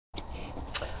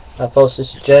Hi folks,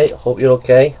 this is Jay. Hope you're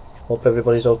okay. Hope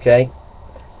everybody's okay.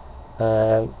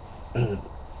 I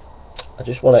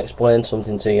just want to explain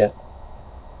something to you.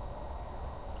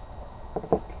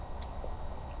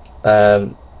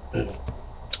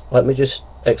 Let me just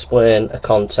explain a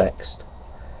context.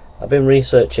 I've been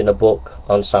researching a book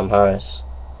on Sam Harris,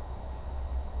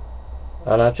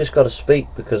 and I've just got to speak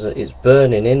because it's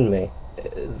burning in me.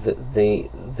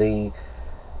 The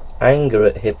anger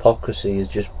at hypocrisy is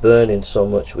just burning so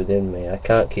much within me. I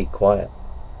can't keep quiet.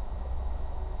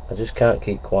 I just can't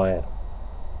keep quiet.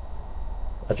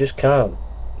 I just can't.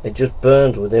 It just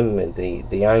burns within me,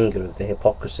 the anger of the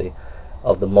hypocrisy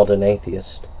of the modern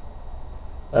atheist,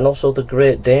 and also the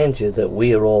great danger that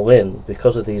we are all in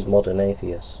because of these modern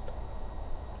atheists.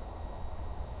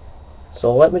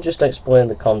 So let me just explain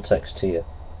the context to you.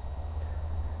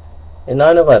 In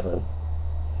 9/11,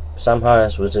 Sam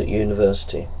Harris was at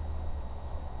university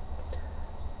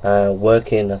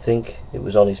working, I think it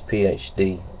was on his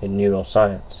PhD in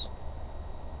neuroscience.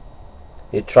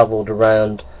 He travelled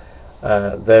around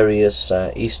various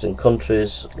Eastern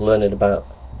countries learning about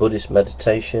Buddhist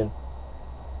meditation,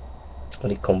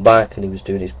 and he'd come back and he was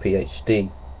doing his PhD.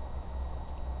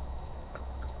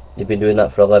 He'd been doing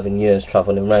that for 11 years,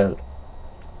 travelling around.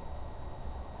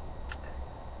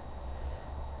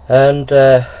 And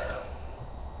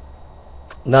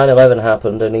 9/11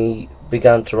 happened, and he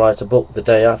began to write a book the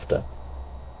day after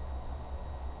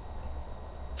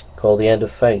called The End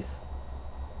of Faith,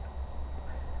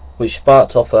 which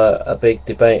sparked off a big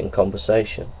debate and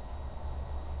conversation.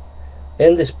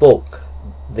 In this book,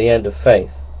 The End of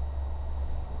Faith,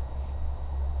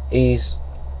 he's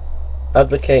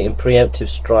advocating preemptive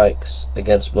strikes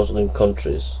against Muslim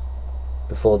countries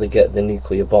before they get the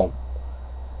nuclear bomb.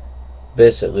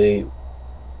 Basically,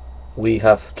 we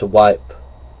have to wipe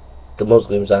the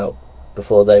Muslims out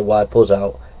before they wipe us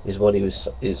out, is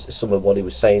some of what he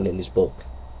was saying in his book.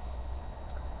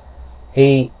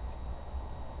 He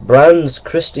brands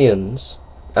Christians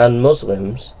and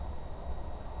Muslims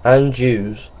and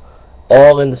Jews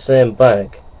all in the same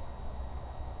bag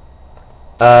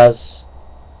as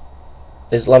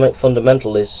Islamic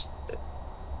fundamentalist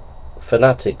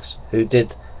fanatics who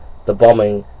did the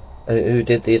bombing, who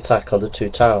did the attack on the two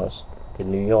towers in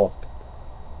New York.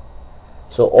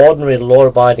 So ordinary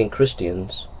law-abiding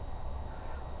Christians,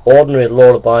 ordinary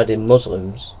law-abiding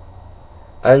Muslims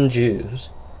and Jews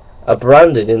are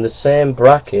branded in the same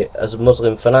bracket as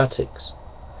Muslim fanatics.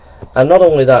 And not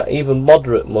only that, even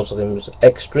moderate Muslims,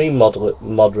 extreme moderate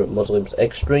Muslims,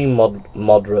 extreme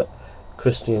moderate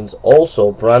Christians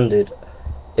also branded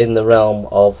in the realm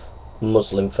of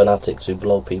Muslim fanatics who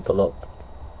blow people up.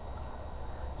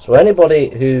 So anybody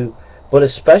who, but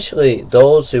especially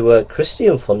those who are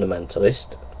Christian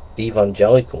fundamentalist,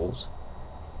 evangelicals,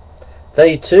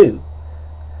 they too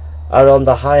are on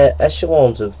the higher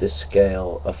echelons of this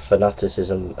scale of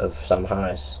fanaticism of Sam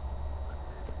Harris.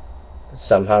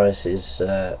 Sam Harris's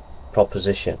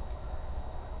proposition.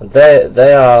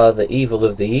 They are the evil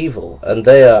of the evil, and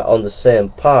they are on the same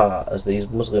par as these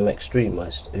Muslim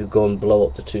extremists who go and blow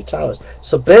up the two towers.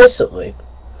 So basically,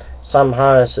 Sam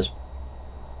Harris has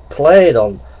played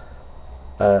on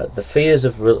the fears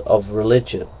of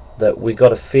religion, that we got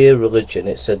to fear religion.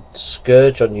 It's a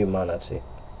scourge on humanity,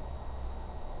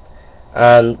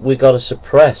 and we got to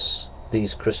suppress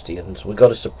these Christians, we got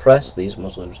to suppress these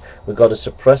Muslims, we got to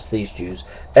suppress these Jews,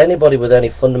 anybody with any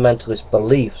fundamentalist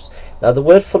beliefs. Now the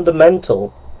word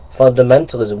fundamentalism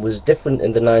was different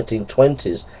in the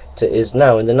 1920s to is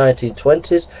now. In the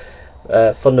 1920s,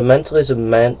 fundamentalism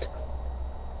meant,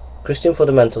 Christian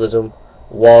fundamentalism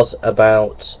was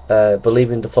about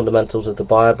believing the fundamentals of the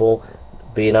Bible,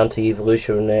 being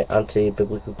anti-evolutionary,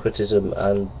 anti-biblical criticism,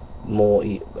 and more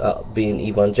being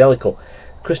evangelical.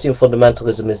 Christian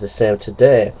fundamentalism is the same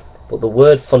today, but the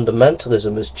word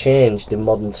fundamentalism has changed in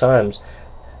modern times,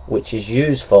 which is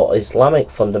used for Islamic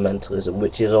fundamentalism,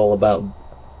 which is all about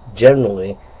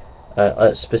generally,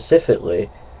 specifically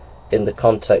in the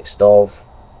context of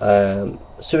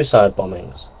suicide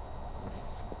bombings.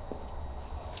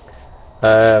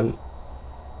 And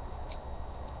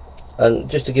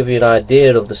just to give you an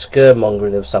idea of the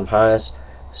scaremongering of Sam Harris,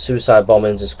 suicide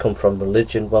bombings has come from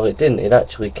religion. Well, it didn't. It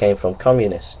actually came from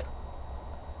communists.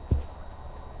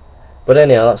 But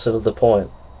anyhow, that's another point.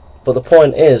 But the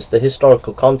point is the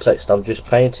historical context I'm just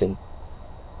painting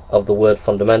of the word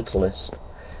fundamentalist.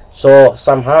 So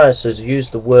Sam Harris has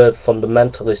used the word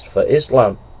fundamentalist for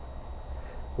Islam,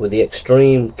 with the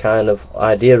extreme kind of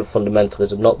idea of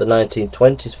fundamentalism, not the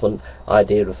 1920s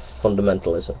idea of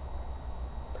fundamentalism,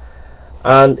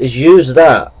 and has used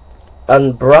that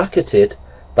and bracketed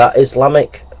that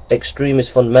Islamic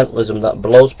extremist fundamentalism that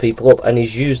blows people up, and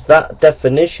he's used that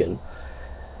definition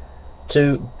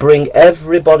to bring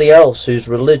everybody else who's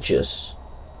religious,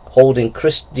 holding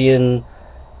Christian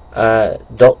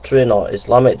doctrine or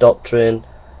Islamic doctrine,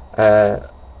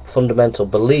 fundamental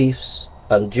beliefs,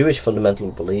 and Jewish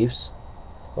fundamental beliefs,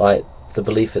 like the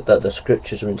belief that the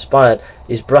scriptures are inspired,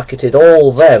 is bracketed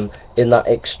all them in that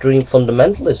extreme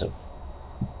fundamentalism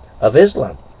of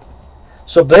Islam.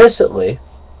 So basically,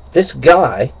 this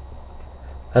guy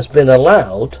has been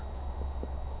allowed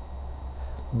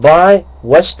by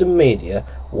Western media,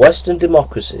 Western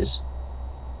democracies,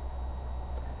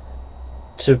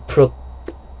 to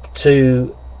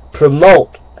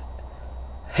promote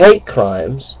hate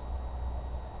crimes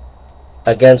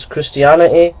against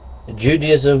Christianity,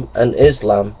 Judaism and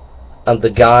Islam, and the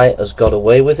guy has got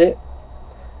away with it.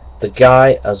 The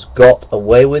guy has got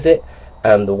away with it,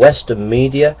 and the Western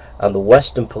media and the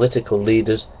Western political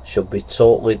leaders should be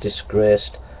totally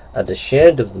disgraced and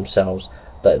ashamed of themselves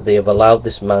that they have allowed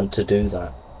this man to do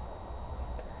that.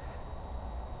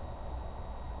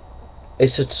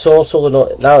 It's a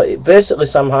total... Now, basically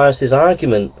Sam Harris's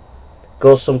argument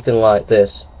goes something like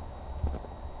this.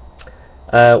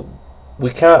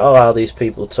 We can't allow these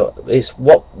people to... It's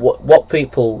what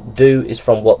people do is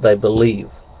from what they believe.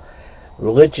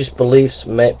 Religious beliefs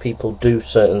make people do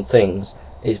certain things.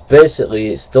 It's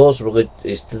basically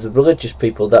the religious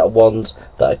people that are ones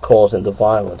that are causing the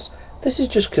violence. This is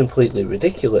just completely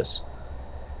ridiculous.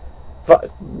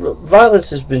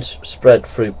 Violence has been spread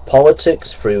through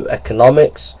politics, through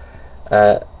economics,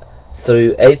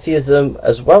 through atheism,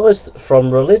 as well as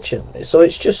from religion. So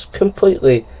it's just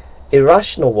completely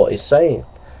irrational what he's saying.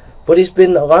 But he's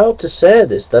been allowed to say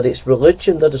this, that it's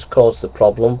religion that has caused the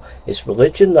problem, it's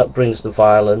religion that brings the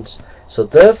violence, so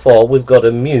therefore we've got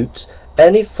to mute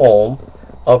any form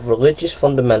of religious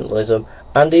fundamentalism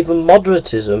and even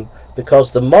moderatism,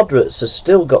 because the moderates have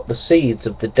still got the seeds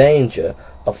of the danger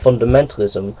of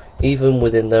fundamentalism even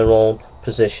within their own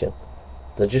position.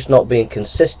 They're just not being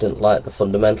consistent like the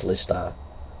fundamentalists are.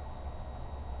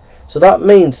 So that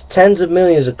means tens of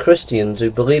millions of Christians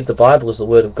who believe the Bible is the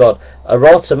Word of God are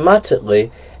automatically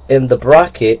in the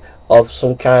bracket of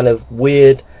some kind of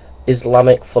weird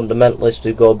Islamic fundamentalist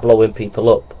who go blowing people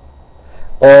up.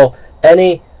 Or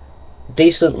any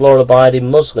decent law-abiding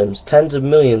Muslims, tens of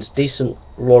millions decent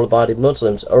law-abiding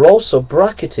Muslims, are also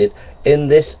bracketed in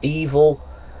this evil,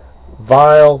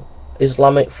 vile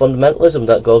Islamic fundamentalism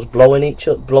that goes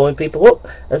blowing people up.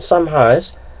 And Sam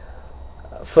Harris,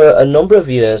 for a number of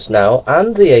years now,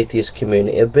 and the atheist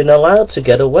community have been allowed to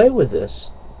get away with this.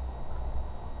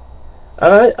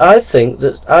 And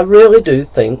I really do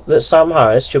think that Sam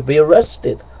Harris should be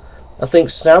arrested. I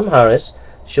think Sam Harris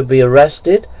should be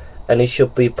arrested, and he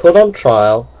should be put on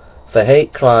trial for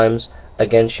hate crimes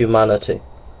against humanity.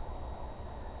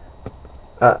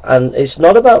 And it's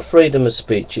not about freedom of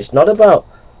speech. It's not about,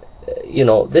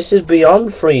 this is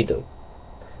beyond freedom.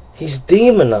 He's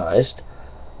demonized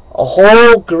a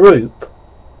whole group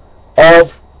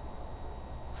of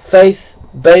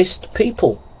faith-based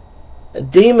people,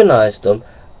 demonized them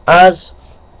as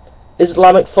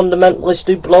Islamic fundamentalists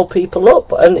who blow people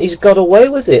up, and he's got away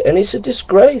with it, and it's a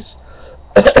disgrace.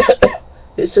 The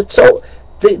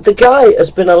guy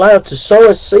has been allowed to sow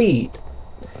a seed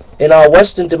in our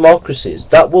Western democracies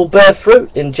that will bear fruit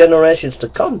in generations to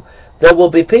come. There will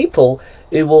be people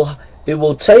who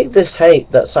will take this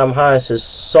hate that Sam Harris has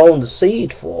sown the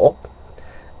seed for,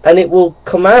 and it will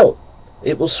come out.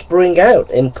 It will spring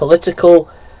out in political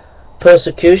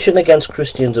persecution against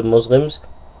Christians and Muslims,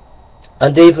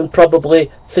 and even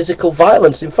probably physical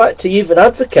violence. In fact, he even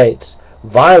advocates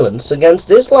violence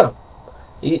against Islam.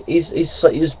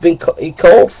 He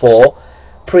called for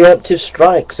preemptive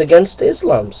strikes against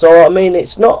Islam. So I mean,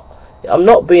 I'm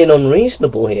not being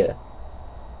unreasonable here.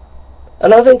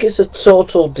 And I think it's a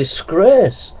total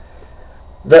disgrace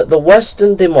that the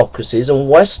Western democracies and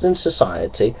Western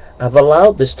society have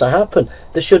allowed this to happen.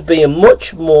 There should be a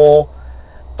much more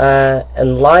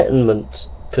Enlightenment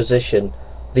position,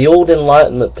 the old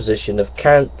Enlightenment position of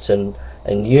Kant and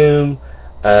Hume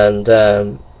and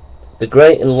the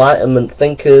great Enlightenment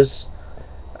thinkers.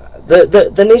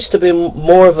 There needs to be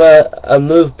more of a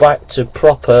move back to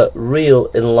proper, real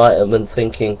Enlightenment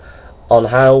thinking on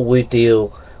how we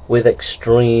deal with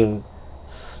extreme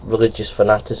religious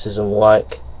fanaticism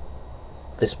like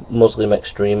this Muslim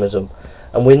extremism.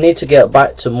 And we need to get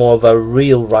back to more of a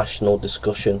real rational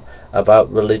discussion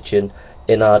about religion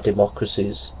in our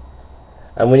democracies.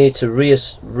 And we need to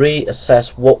reassess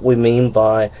what we mean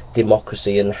by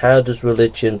democracy, and how does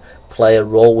religion play a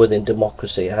role within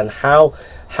democracy, and how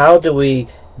do we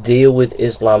deal with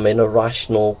Islam in a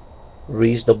rational,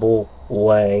 reasonable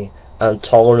way and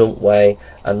tolerant way,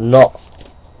 and not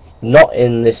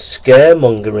in this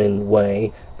scaremongering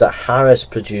way that Harris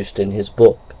produced in his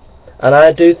book. And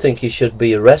I do think he should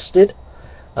be arrested,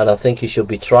 and I think he should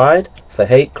be tried for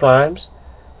hate crimes,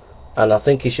 and I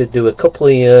think he should do a couple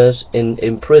of years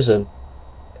in prison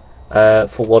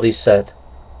for what he said.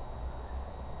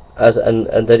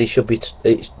 And that he should be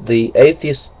the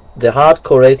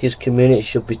hardcore atheist community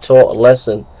should be taught a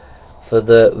lesson for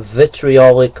the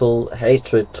vitriolical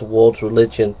hatred towards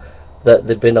religion that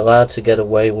they've been allowed to get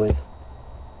away with.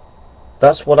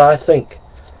 That's what I think.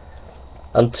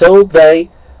 Until these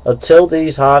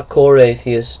hardcore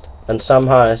atheists and Sam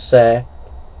Harris say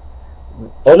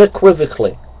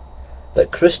unequivocally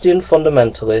that Christian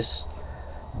fundamentalists,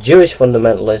 Jewish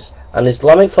fundamentalists, and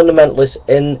Islamic fundamentalists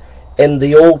in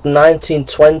the old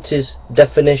 1920s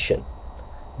definition,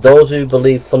 those who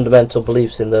believe fundamental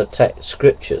beliefs in their text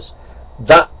scriptures,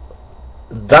 that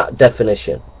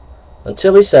definition,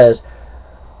 until he says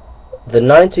the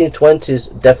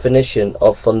 1920s definition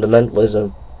of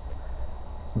fundamentalism,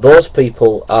 those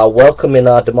people are welcome in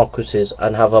our democracies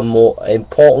and have a more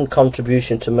important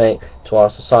contribution to make to our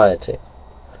society.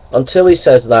 Until he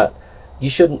says that, he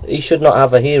should not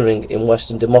have a hearing in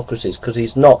Western democracies, because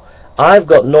he's not. I've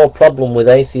got no problem with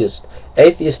atheists.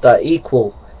 Atheists are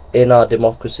equal in our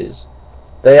democracies.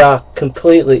 They are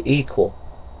completely equal.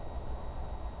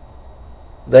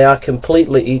 They are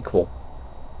completely equal.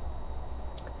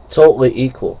 Totally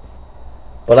equal.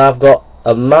 But I've got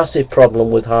a massive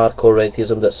problem with hardcore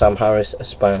atheism that Sam Harris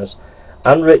espoused,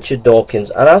 and Richard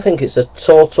Dawkins, and I think it's a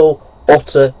total,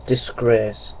 utter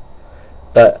disgrace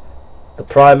that the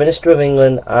Prime Minister of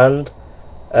England and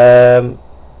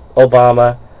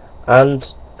Obama and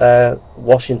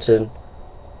Washington,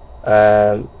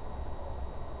 the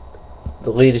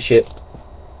leadership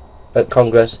at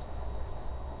Congress,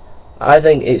 I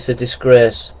think it's a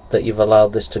disgrace that you've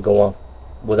allowed this to go on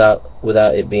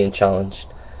without it being challenged.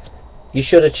 You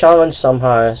should have challenged Sam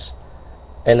Harris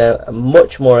in a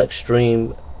much more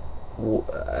extreme,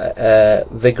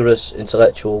 vigorous,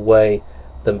 intellectual way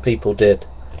than people did.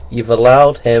 You've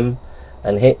allowed him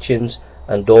and Hitchens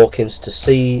and Dawkins to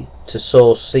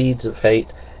sow seeds of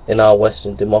hate in our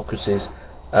Western democracies,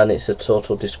 and it's a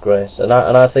total disgrace. And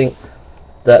I think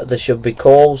that there should be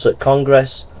calls at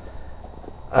Congress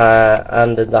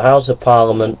and in the House of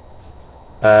Parliament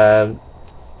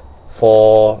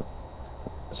for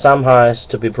Sam Harris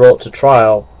to be brought to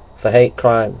trial for hate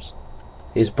crimes.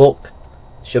 His book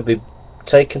should be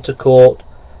taken to court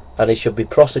and he should be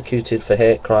prosecuted for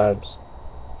hate crimes.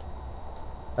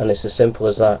 And it's as simple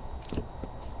as that.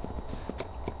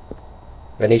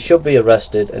 And he should be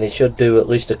arrested, and he should do at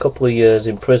least a couple of years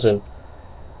in prison.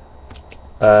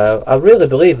 I really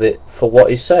believe it for what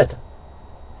he said.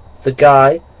 The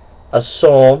guy has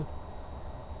sown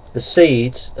the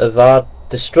seeds of our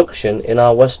destruction in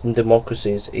our Western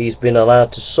democracies. He's been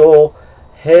allowed to sow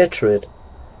hatred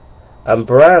and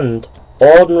brand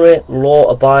ordinary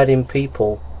law-abiding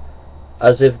people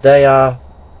as if they are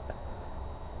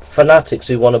fanatics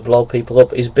who want to blow people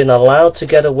up. He's been allowed to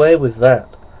get away with that,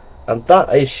 and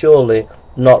that is surely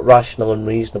not rational and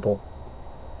reasonable.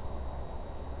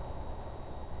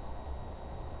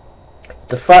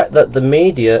 The fact that the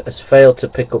media has failed to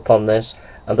pick up on this,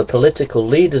 and the political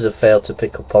leaders have failed to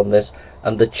pick up on this,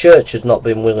 and the church has not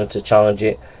been willing to challenge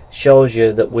it, shows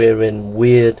you that we're in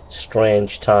weird,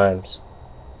 strange times.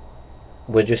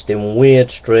 We're just in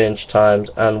weird, strange times,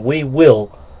 and we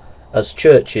will, as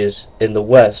churches in the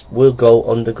West, will go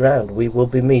underground. We will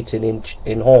be meeting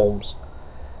in homes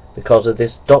because of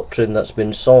this doctrine that's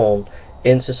been sown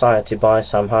in society by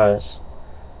Sam Harris.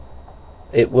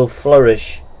 It will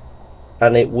flourish,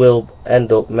 and it will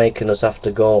end up making us have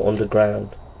to go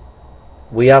underground.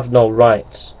 We have no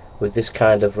rights with this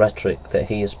kind of rhetoric that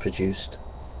he has produced.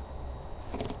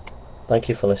 Thank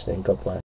you for listening. God bless.